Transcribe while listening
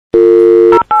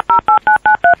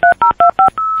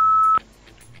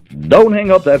Don't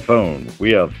hang up that phone.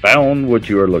 We have found what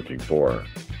you are looking for.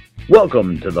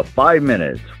 Welcome to the 5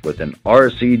 Minutes with an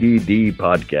RCDD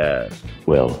podcast.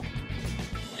 Well,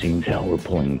 seems how we're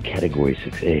pulling Category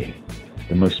 6A,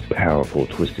 the most powerful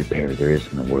twisted pair there is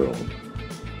in the world.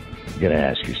 You gotta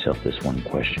ask yourself this one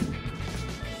question.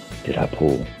 Did I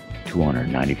pull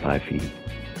 295 feet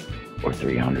or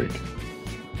 300?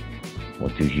 Well,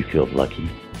 do you feel lucky?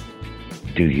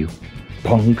 Do you,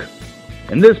 punk?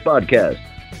 In this podcast,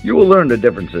 you will learn the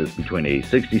differences between a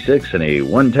 66 and a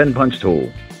 110 punch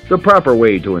tool, the proper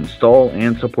way to install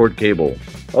and support cable,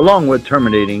 along with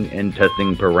terminating and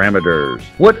testing parameters.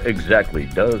 What exactly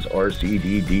does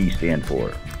RCDD stand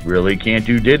for? Really can't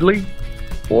do diddly?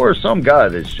 Or some guy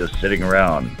that's just sitting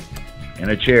around in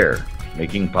a chair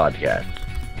making podcasts?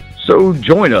 So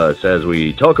join us as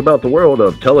we talk about the world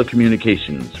of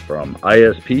telecommunications, from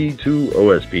ISP to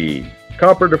OSP,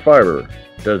 copper to fiber,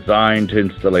 design to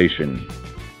installation.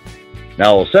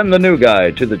 Now send the new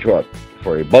guy to the truck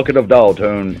for a bucket of dial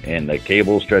tone and the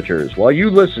cable stretchers while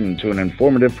you listen to an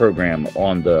informative program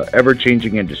on the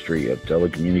ever-changing industry of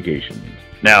telecommunications.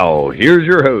 Now, here's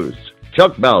your host,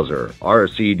 Chuck Bowser,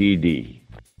 RCDD.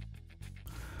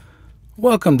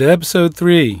 Welcome to episode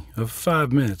 3 of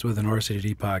 5 Minutes with an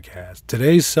RCDD podcast.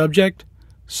 Today's subject,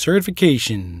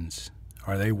 certifications.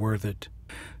 Are they worth it?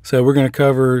 So we're going to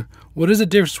cover what is the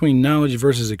difference between knowledge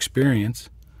versus experience.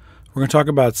 We're going to talk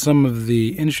about some of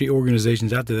the industry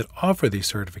organizations out there that offer these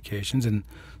certifications and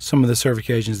some of the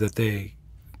certifications that they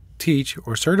teach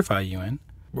or certify you in.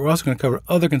 We're also going to cover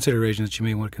other considerations that you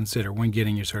may want to consider when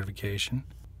getting your certification.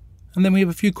 And then we have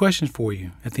a few questions for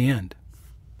you at the end.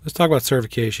 Let's talk about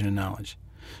certification and knowledge.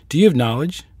 Do you have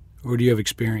knowledge or do you have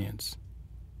experience?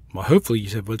 Well, hopefully you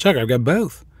said, well, Chuck, I've got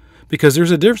both. Because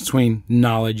there's a difference between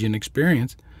knowledge and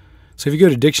experience. So if you go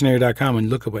to dictionary.com and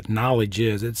look at what knowledge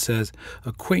is, it says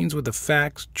acquaintance with the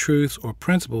facts, truths, or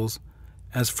principles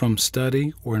as from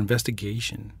study or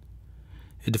investigation.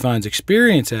 It defines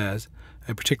experience as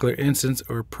a particular instance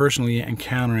or personally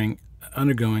encountering,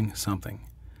 undergoing something.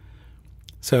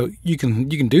 So you can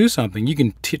do something. You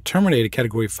can terminate a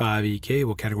Category 5E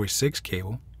cable, Category 6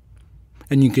 cable,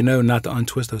 and you can know not to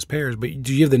untwist those pairs, but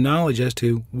do you have the knowledge as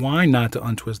to why not to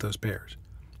untwist those pairs?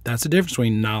 That's the difference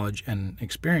between knowledge and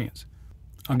experience.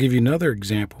 I'll give you another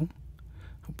example.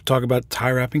 Talk about tie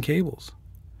wrapping cables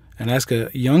and ask a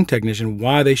young technician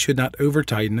why they should not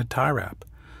over-tighten a tie wrap.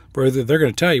 Whether they're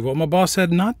going to tell you, well, my boss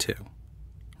said not to,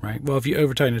 right? Well, if you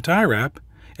over-tighten a tie wrap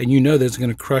and you know that it's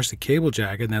going to crush the cable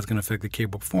jacket and that's going to affect the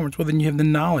cable performance, well, then you have the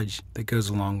knowledge that goes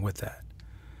along with that.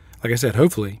 Like I said,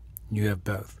 hopefully you have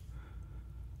both.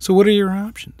 So what are your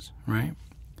options, right?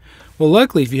 Well,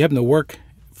 luckily, if you happen to work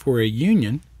for a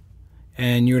union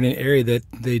and you're in an area that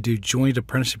they do joint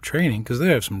apprenticeship training, because they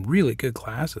have some really good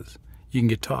classes you can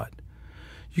get taught.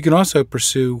 You can also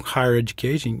pursue higher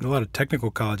education. A lot of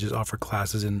technical colleges offer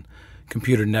classes in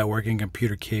computer networking,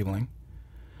 computer cabling.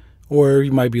 Or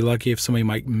you might be lucky if somebody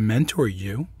might mentor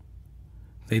you.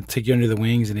 They take you under the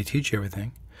wings and they teach you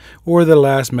everything. Or the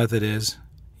last method is,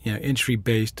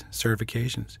 industry-based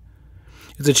certifications.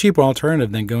 It's a cheaper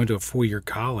alternative than going to a 4-year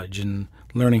college and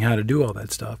learning how to do all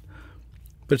that stuff.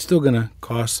 But it's still going to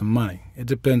cost some money. It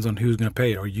depends on who's going to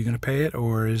pay it. Are you going to pay it,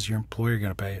 or is your employer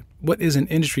going to pay it? What is an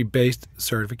industry-based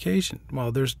certification?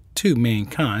 Well, there's two main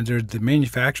kinds. There's the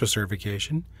manufacturer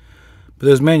certification, but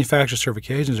those manufacturer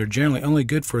certifications are generally only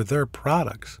good for their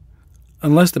products.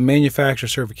 Unless the manufacturer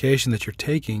certification that you're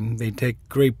taking, they take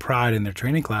great pride in their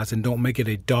training class and don't make it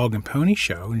a dog and pony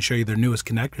show and show you their newest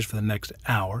connectors for the next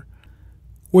hour.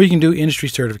 Or you can do industry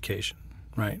certification,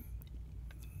 right?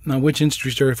 Now, which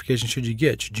industry certification should you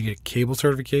get? Should you get a cable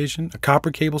certification, a copper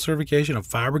cable certification, a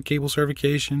fiber cable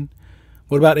certification?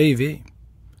 What about AV?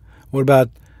 What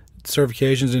about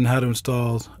certifications in how to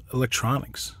install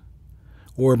electronics?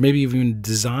 Or maybe even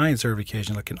design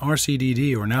certification like an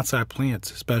RCDD or an outside plant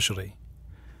specialty.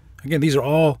 Again, these are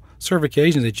all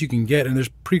certifications that you can get, and there's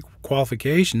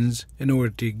pre-qualifications in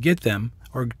order to get them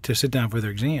or to sit down for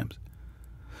their exams.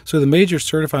 So the major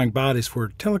certifying bodies for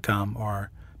telecom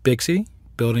are BICSI,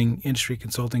 Building Industry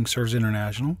Consulting Service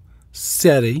International,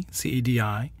 CEDI,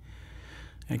 C-E-D-I.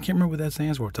 I can't remember what that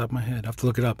stands for off the top of my head. I have to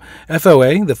look it up.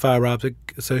 FOA, the Fiber Optic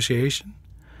Association.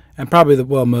 And probably the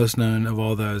most known of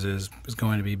all those is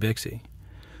going to be BICSI.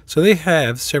 So they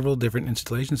have several different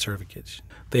installation certificates.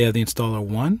 They have the Installer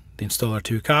 1, the Installer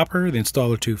 2 Copper, the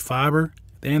Installer 2 Fiber,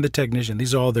 and the Technician.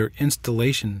 These are all their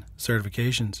installation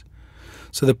certifications.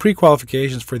 So the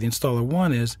pre-qualifications for the Installer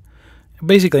 1 is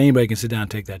basically anybody can sit down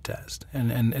and take that test.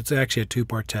 And it's actually a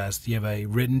 2-part test. You have a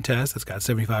written test that's got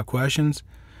 75 questions.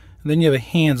 And then you have a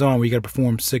hands-on where you got to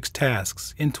perform 6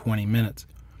 tasks in 20 minutes.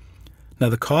 Now,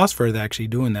 the cost for actually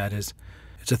doing that is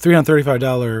it's a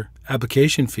 $335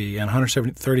 application fee and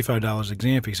 $135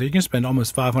 exam fee. So you can spend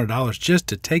almost $500 just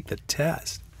to take the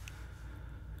test.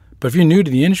 But if you're new to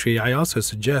the industry, I also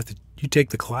suggest that you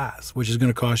take the class, which is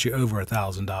going to cost you over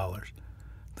 $1,000.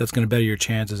 That's going to better your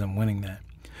chances in winning that.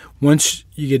 Once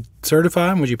you get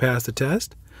certified, once you pass the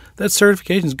test, that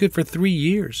certification is good for 3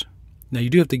 years. Now, you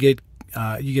do have to get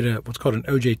what's called an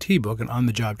OJT book, an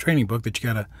on-the-job training book, that you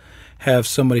got to have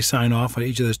somebody sign off on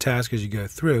each of those tasks as you go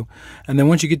through. And then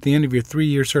once you get to the end of your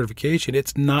 3-year certification,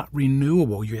 it's not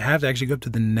renewable. You have to actually go up to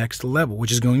the next level,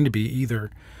 which is going to be either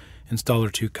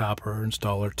Installer 2 Copper or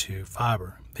Installer 2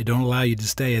 Fiber. They don't allow you to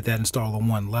stay at that Installer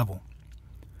 1 level.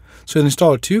 So in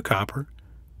Installer 2 Copper,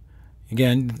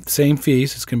 again, same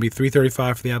fees. It's going to be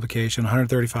 $335 for the application,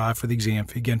 $135 for the exam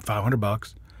fee. Again,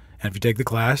 $500. And if you take the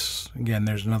class, again,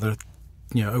 there's another,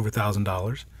 over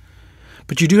 $1,000.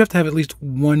 But you do have to have at least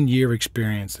 1 year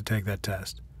experience to take that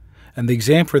test. And the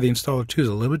exam for the Installer 2 is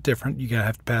a little bit different. You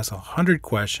have to pass 100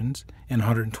 questions in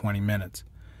 120 minutes.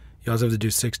 You also have to do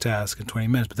 6 tasks in 20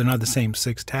 minutes, but they're not the same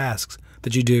 6 tasks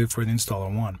that you do for the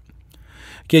Installer 1.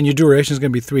 Again, your duration is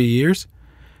going to be 3 years.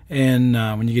 And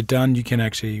when you get done, you can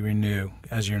actually renew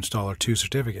as your Installer 2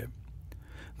 certificate.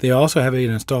 They also have an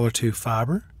Installer 2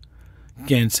 Fiber.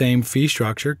 Again, same fee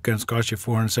structure. Going to cost you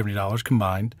 $470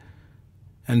 combined.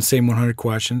 And same 100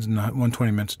 questions and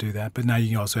 120 minutes to do that. But now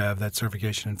you also have that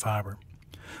certification in Fiber.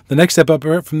 The next step up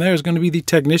from there is going to be the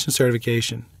technician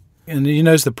certification. And you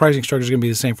notice the pricing structure is going to be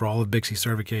the same for all of Bixby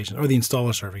certifications, or the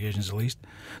installer certifications at least.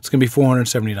 It's going to be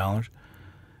 $470.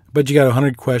 But you got a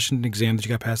 100 question exam that you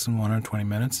got passed in 120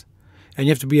 minutes. And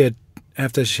you have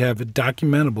to have a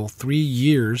documentable 3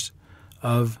 years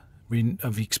of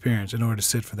experience in order to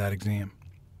sit for that exam.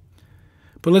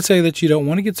 But let's say that you don't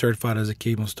want to get certified as a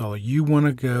cable installer. You want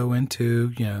to go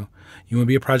into, you want to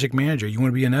be a project manager. You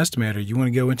want to be an estimator. You want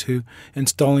to go into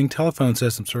installing telephone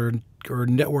systems or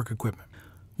network equipment.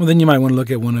 Well, then you might want to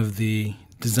look at one of the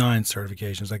design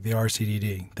certifications like the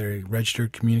RCDD. They're a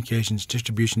Registered Communications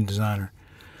Distribution Designer.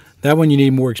 That one you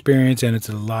need more experience, and it's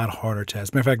a lot harder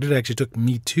test. Matter of fact, it actually took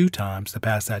me 2 times to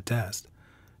pass that test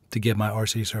to get my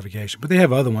RC certification. But they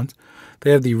have other ones. They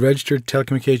have the Registered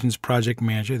Telecommunications Project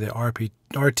Manager, the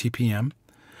RTPM,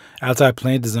 Outside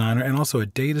Plant Designer, and also a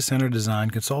Data Center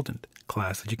Design Consultant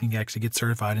class that you can actually get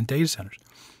certified in data centers.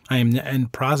 I am in the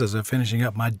process of finishing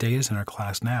up my data center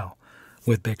class now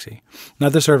with Bixby.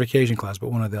 Not the certification class,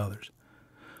 but one of the others.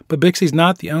 But Bixby's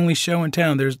not the only show in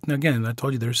town. There's, again, I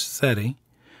told you there's SETI,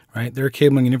 right? They're a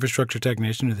cabling and infrastructure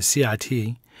technician, or the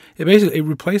CIT. It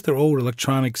replaced their old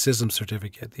electronic systems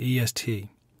certificate, the EST.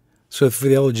 So for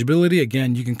the eligibility,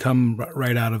 again, you can come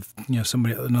right out of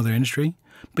another industry,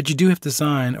 but you do have to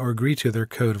sign or agree to their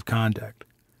code of conduct.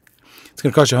 It's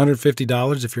going to cost you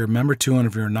 $150 if you're a member, $200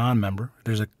 if you're a non-member.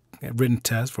 There's a written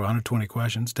test for 120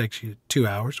 questions. It takes you 2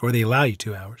 hours, or they allow you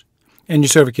 2 hours. And your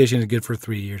certification is good for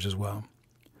 3 years as well.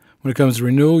 When it comes to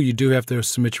renewal, you do have to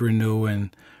submit your renewal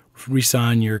and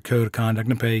re-sign your code of conduct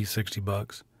and pay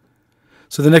 $60.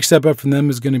 So the next step up from them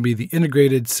is going to be the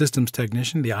Integrated Systems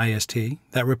Technician, the IST.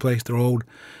 That replaced their old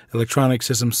Electronic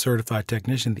Systems Certified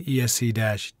Technician, the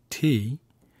esc-d.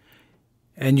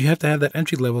 And you have to have that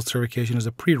entry-level certification as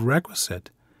a prerequisite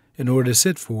in order to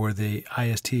sit for the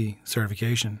IST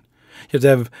certification. You have to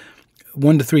have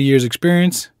 1 to 3 years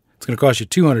experience. It's going to cost you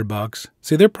 $200.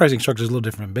 See, their pricing structure is a little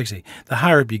different from Bixby. The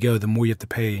higher up you go, the more you have to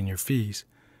pay in your fees.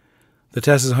 The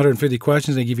test is 150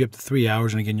 questions. They give you up to 3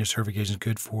 hours. And again, your certification is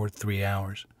good for 3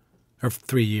 hours or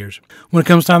 3 years. When it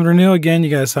comes time to renew, again, you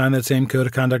got to sign that same code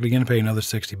of conduct again and pay another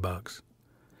 $60.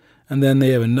 And then they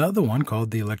have another one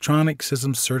called the Electronic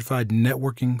Systems Certified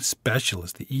Networking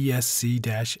Specialist, the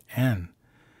esc-n.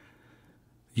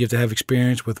 You have to have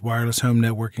experience with wireless home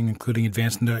networking, including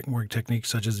advanced network techniques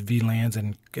such as VLANs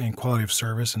and quality of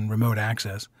service and remote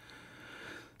access.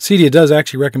 CEDIA does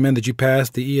actually recommend that you pass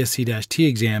the esc-t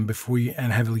exam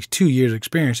and have at least 2 years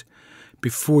experience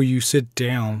before you sit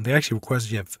down. They actually request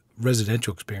that you have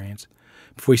residential experience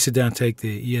before you sit down and take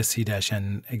the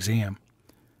esc-n exam.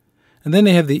 And then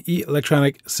they have the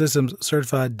Electronic Systems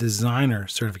Certified Designer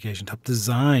certification to help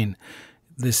design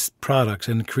these products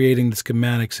and creating the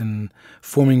schematics and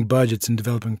forming budgets and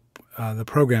developing the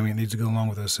programming that needs to go along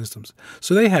with those systems.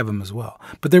 So they have them as well.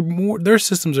 But their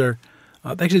systems are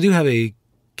they actually do have a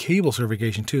cable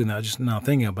certification too. Now, just now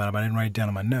thinking about it, I didn't write it down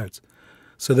in my notes.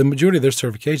 So the majority of their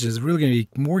certifications is really going to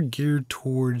be more geared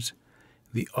towards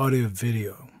the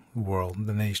audio-video world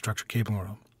than the structured cabling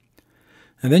world.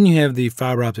 And then you have the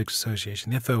Fiber Optics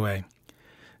Association, the FOA.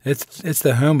 It's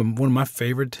the home of one of my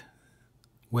favorite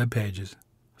web pages,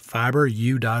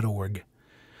 fiberu.org.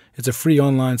 It's a free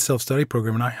online self-study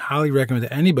program, and I highly recommend it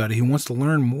to anybody who wants to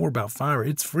learn more about fiber.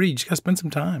 It's free. You just got to spend some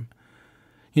time.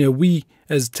 We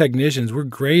as technicians, we're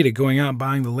great at going out and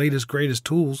buying the latest, greatest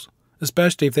tools,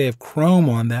 especially if they have Chrome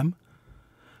on them.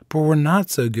 But we're not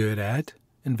so good at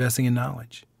investing in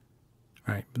knowledge,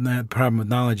 right? And the problem with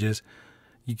knowledge is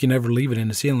you can never leave it in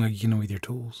the ceiling like you can with your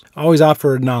tools. Always opt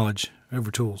for knowledge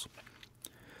over tools.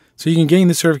 So you can gain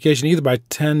this certification either by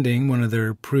attending one of their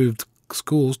approved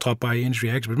schools taught by industry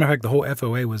experts. As a matter of fact, the whole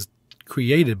FOA was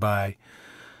created by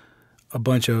a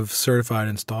bunch of certified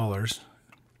installers.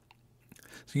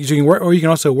 So you can work, or you can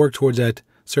also work towards that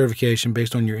certification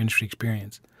based on your industry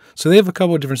experience. So they have a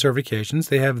couple of different certifications.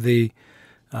 They have the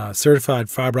Certified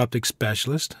Fiber Optic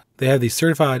Specialist. They have the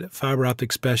Certified Fiber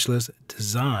Optic Specialist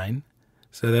Design.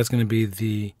 So that's going to be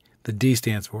the D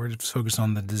stands for it. It's focused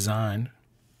on the design.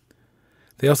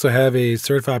 They also have a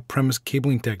Certified Premise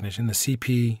Cabling Technician, the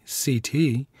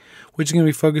CPCT, which is going to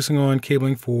be focusing on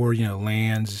cabling for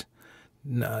LANs,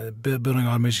 building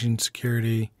automation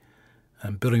security,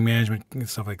 building management, and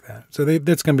stuff like that. So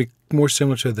that's going to be more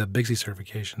similar to the Bixby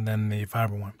certification than the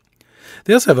fiber one.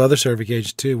 They also have other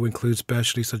certifications too, which include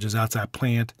specialties such as outside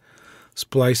plant,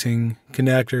 splicing,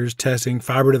 connectors, testing,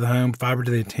 fiber to the home, fiber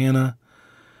to the antenna,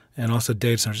 and also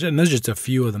data centers. And those are just a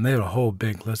few of them. They have a whole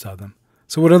big list of them.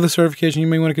 So what other certification you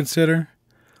may want to consider?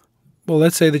 Well,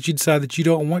 let's say that you decide that you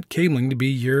don't want cabling to be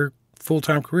your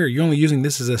full-time career. You're only using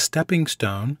this as a stepping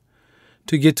stone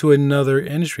to get to another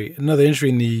industry in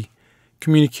the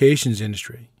communications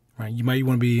industry, right? You might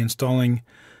want to be installing,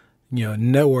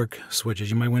 network switches.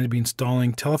 You might want to be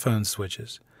installing telephone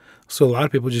switches. So a lot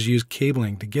of people just use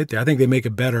cabling to get there. I think they make a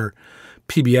better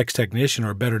PBX technician or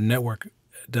a better network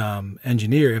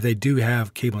engineer if they do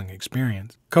have cabling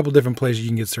experience. A couple different places you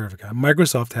can get certified.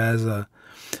 Microsoft has a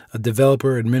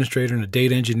developer, administrator, and a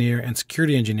data engineer and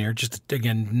security engineer, just to,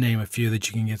 again, name a few that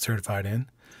you can get certified in.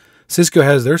 Cisco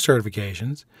has their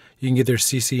certifications. You can get their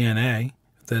CCNA,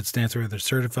 that stands for the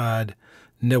Certified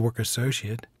Network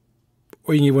Associate,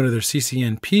 or you can get one of their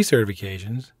CCNP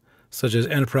certifications, such as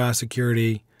Enterprise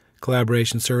Security,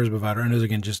 Collaboration Service Provider, and those,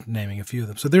 again, just naming a few of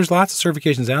them. So there's lots of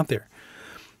certifications out there.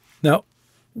 Now,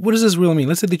 what does this really mean?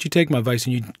 Let's say that you take my advice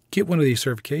and you get one of these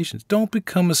certifications. Don't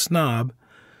become a snob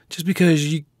just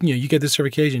because you get this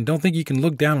certification. Don't think you can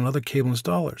look down on other cable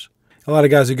installers. A lot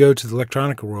of guys who go to the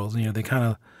electronic world, they kind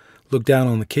of look down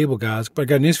on the cable guys. But I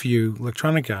got news for you,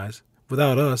 electronic guys.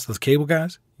 Without us, those cable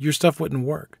guys, your stuff wouldn't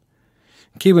work.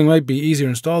 Cabling might be easier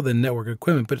to install than network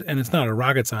equipment, and it's not a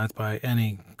rocket science by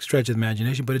any stretch of the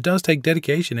imagination, but it does take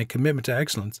dedication and commitment to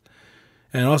excellence,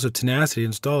 and also tenacity to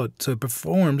install it so it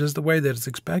performs as the way that it's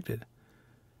expected.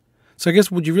 So I guess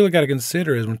what you really got to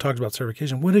consider is when talking about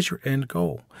certification, what is your end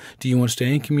goal? Do you want to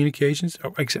stay in communications?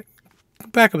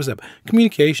 Back up a step.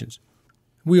 Communications.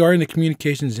 We are in the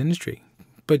communications industry,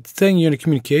 but saying you're in the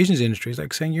communications industry is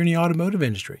like saying you're in the automotive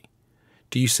industry.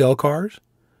 Do you sell cars?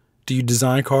 Do you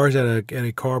design cars at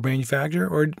a car manufacturer,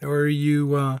 or are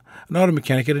you an auto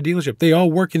mechanic at a dealership? They all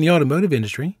work in the automotive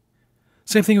industry.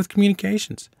 Same thing with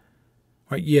communications.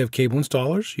 Right? You have cable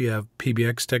installers, you have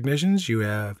PBX technicians, you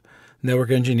have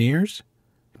network engineers,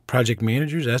 project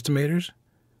managers, estimators,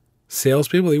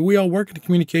 salespeople. We all work in the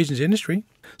communications industry.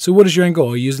 So what is your end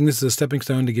goal? Are you using this as a stepping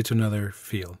stone to get to another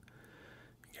field?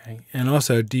 Okay. And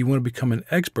also, do you want to become an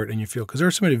expert in your field? Because there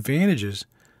are some advantages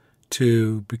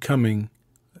to becoming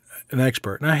an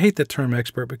expert. And I hate that term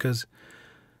expert because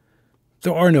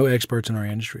there are no experts in our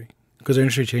industry because our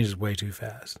industry changes way too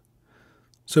fast.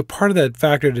 So part of that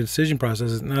factor of the decision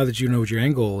process is, now that you know what your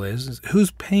end goal is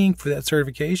who's paying for that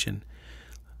certification.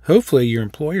 Hopefully your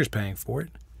employer's paying for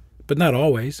it, but not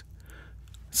always.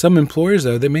 Some employers,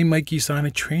 though, they may make you sign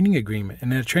a training agreement,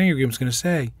 and that training agreement is going to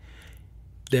say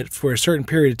that for a certain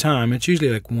period of time, it's usually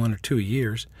like 1 or 2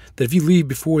 years, that if you leave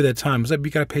before that time, it's like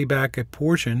you got to pay back a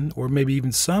portion or maybe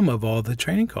even some of all the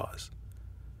training costs.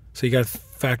 So you got to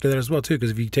factor that as well, too,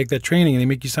 because if you take that training and they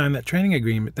make you sign that training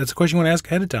agreement, that's a question you want to ask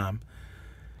ahead of time.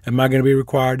 Am I going to be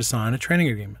required to sign a training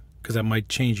agreement? Because that might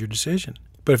change your decision.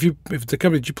 But if it's a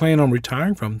company that you plan on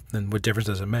retiring from, then what difference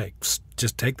does it make?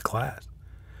 Just take the class.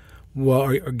 Well,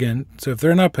 again, so if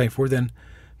they're not paying for it,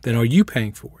 then are you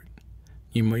paying for it?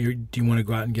 Do you want to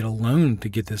go out and get a loan to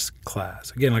get this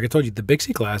class? Again, like I told you, the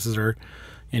Bixby classes are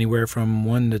anywhere from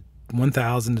 $1,000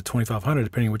 to $2,500,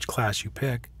 depending on which class you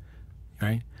pick.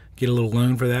 Right? Get a little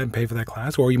loan for that and pay for that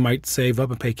class, or you might save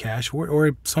up and pay cash for it,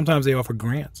 or sometimes they offer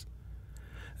grants.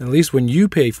 And at least when you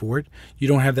pay for it, you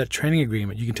don't have that training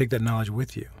agreement. You can take that knowledge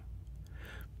with you.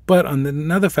 But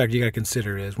another factor you got to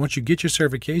consider is once you get your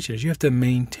certification, is you have to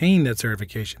maintain that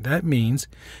certification. That means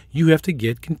you have to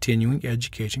get continuing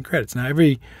education credits. Now,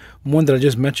 every one that I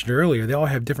just mentioned earlier, they all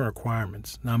have different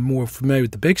requirements. Now, I'm more familiar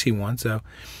with the Big C one, so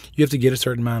you have to get a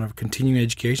certain amount of continuing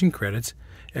education credits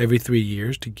every 3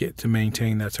 years to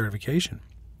maintain that certification.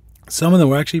 Some of them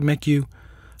will actually make you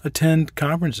attend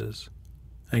conferences.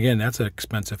 Again, that's an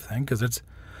expensive thing because it's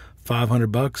 $500,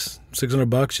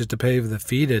 $600 just to pay the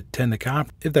fee to attend the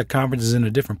conference. If that conference is in a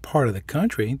different part of the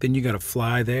country, then you got to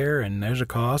fly there, and there's a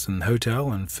cost, and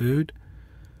hotel and food.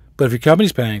 But if your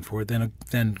company's paying for it,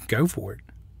 then go for it.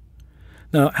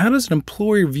 Now, how does an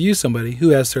employer view somebody who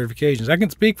has certifications? I can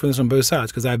speak for this on both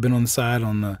sides because I've been on the side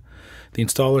on the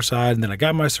installer side, and then I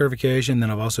got my certification.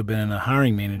 Then I've also been a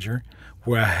hiring manager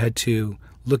where I had to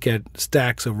look at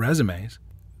stacks of resumes.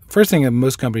 First thing that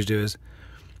most companies do is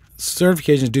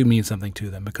certifications do mean something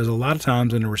to them because a lot of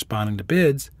times when they're responding to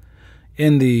bids,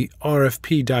 in the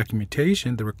RFP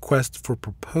documentation, the request for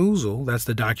proposal, that's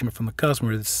the document from the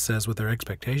customer that says what their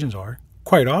expectations are.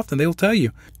 Quite often they'll tell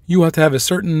you have to have a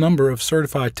certain number of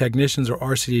certified technicians or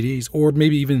RCDDs or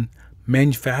maybe even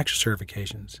manufacturer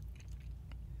certifications.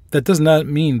 That does not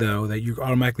mean, though, that you're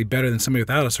automatically better than somebody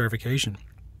without a certification.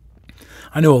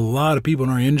 I know a lot of people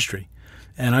in our industry,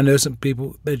 and I know some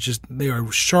people that they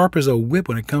are sharp as a whip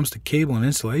when it comes to cable and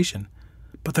installation,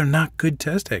 but they're not good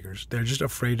test takers. They're just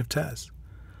afraid of tests.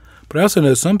 But I also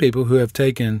know some people who have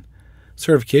taken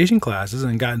certification classes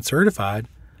and gotten certified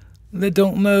that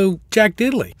don't know jack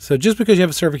diddly. So just because you have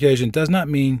a certification does not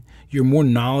mean you're more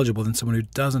knowledgeable than someone who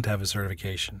doesn't have a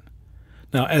certification.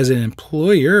 Now, as an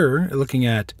employer looking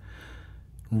at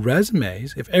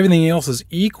resumes, if everything else is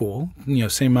equal,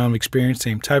 same amount of experience,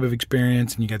 same type of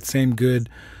experience, and you got the same good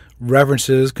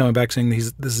references coming back saying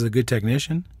this is a good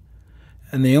technician,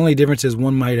 and the only difference is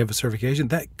one might have a certification,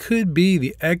 that could be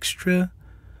the extra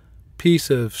piece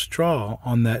of straw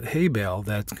on that hay bale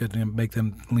that's going to make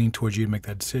them lean towards you to make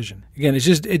that decision. Again, it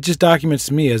just documents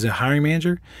to me as a hiring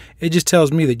manager, it just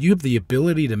tells me that you have the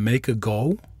ability to make a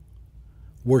goal,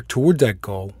 work towards that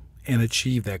goal, and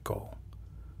achieve that goal.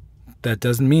 That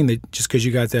doesn't mean that just because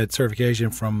you got that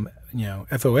certification from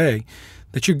FOA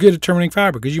that you're good at terminating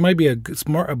fiber, because you might be a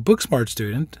book smart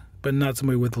student, but not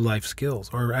somebody with the life skills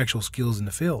or actual skills in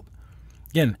the field.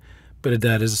 Again, but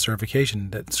that is a certification.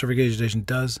 That certification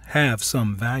does have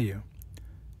some value.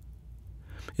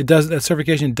 That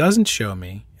certification doesn't show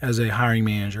me as a hiring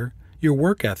manager your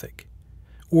work ethic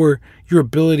or your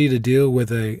ability to deal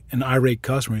with an irate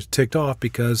customer who's ticked off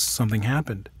because something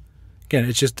happened. Again,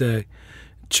 it's just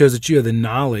shows that you have the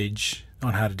knowledge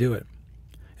on how to do it.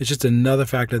 It's just another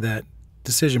factor of that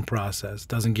decision process.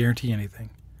 Doesn't guarantee anything.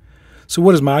 So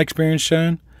what has my experience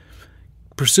shown?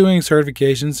 Pursuing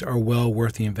certifications are well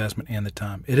worth the investment and the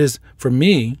time. It is, for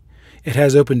me, it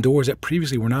has opened doors that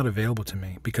previously were not available to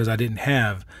me because I didn't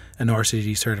have an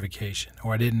RCDD certification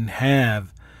or I didn't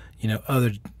have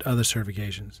other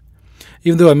certifications.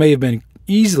 Even though I may have been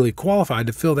easily qualified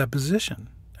to fill that position.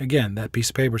 Again, that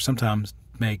piece of paper sometimes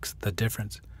makes the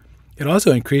difference. It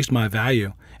also increased my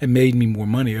value and made me more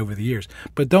money over the years.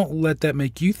 But don't let that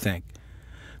make you think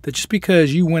that just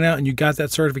because you went out and you got that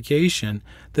certification,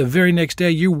 the very next day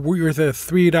you're worth a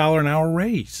 $3 an hour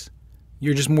raise.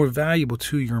 You're just more valuable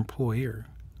to your employer.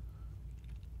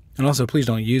 And also, please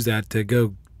don't use that to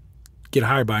go get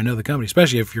hired by another company,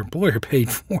 especially if your employer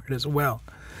paid for it as well.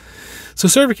 So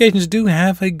certifications do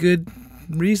have a good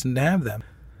reason to have them.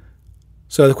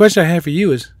 So the question I have for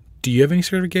you is, do you have any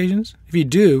certifications? If you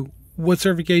do, what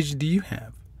certifications do you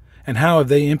have? And how have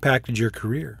they impacted your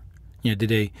career? Did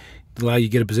they allow you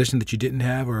to get a position that you didn't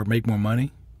have or make more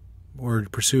money or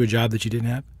pursue a job that you didn't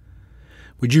have?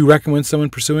 Would you recommend someone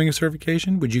pursuing a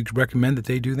certification? Would you recommend that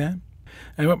they do that?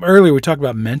 And earlier we talked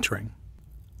about mentoring.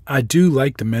 I do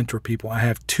like to mentor people. I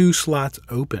have 2 slots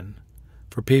open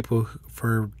for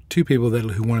two people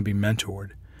who want to be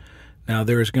mentored. Now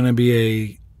there's going to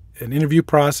be an interview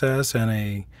process and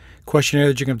a questionnaire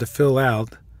that you're going to have to fill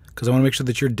out because I want to make sure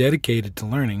that you're dedicated to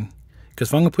learning. Because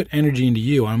if I'm going to put energy into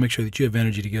you, I want to make sure that you have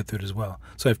energy to get through it as well.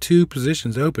 So I have 2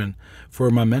 positions open for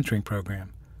my mentoring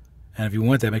program. And if you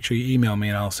want that, make sure you email me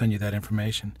and I'll send you that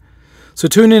information. So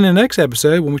tune in the next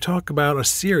episode when we talk about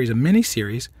a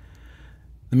mini-series.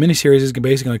 The mini-series is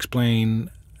basically going to explain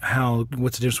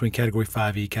what's the difference between Category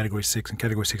 5E, Category 6, and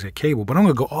Category 6A cable. But I'm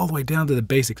going to go all the way down to the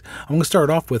basics. I'm going to start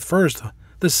off with first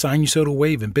the sinusoidal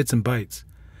wave in bits and bytes.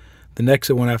 The next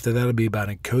one after that will be about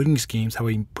encoding schemes, how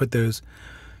we put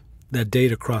that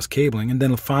data across cabling. And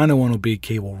then the final one will be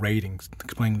cable ratings,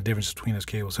 explaining the difference between those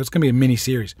cables. So it's going to be a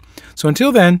mini-series. So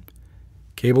until then,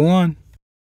 cable on.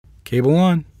 Cable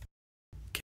on.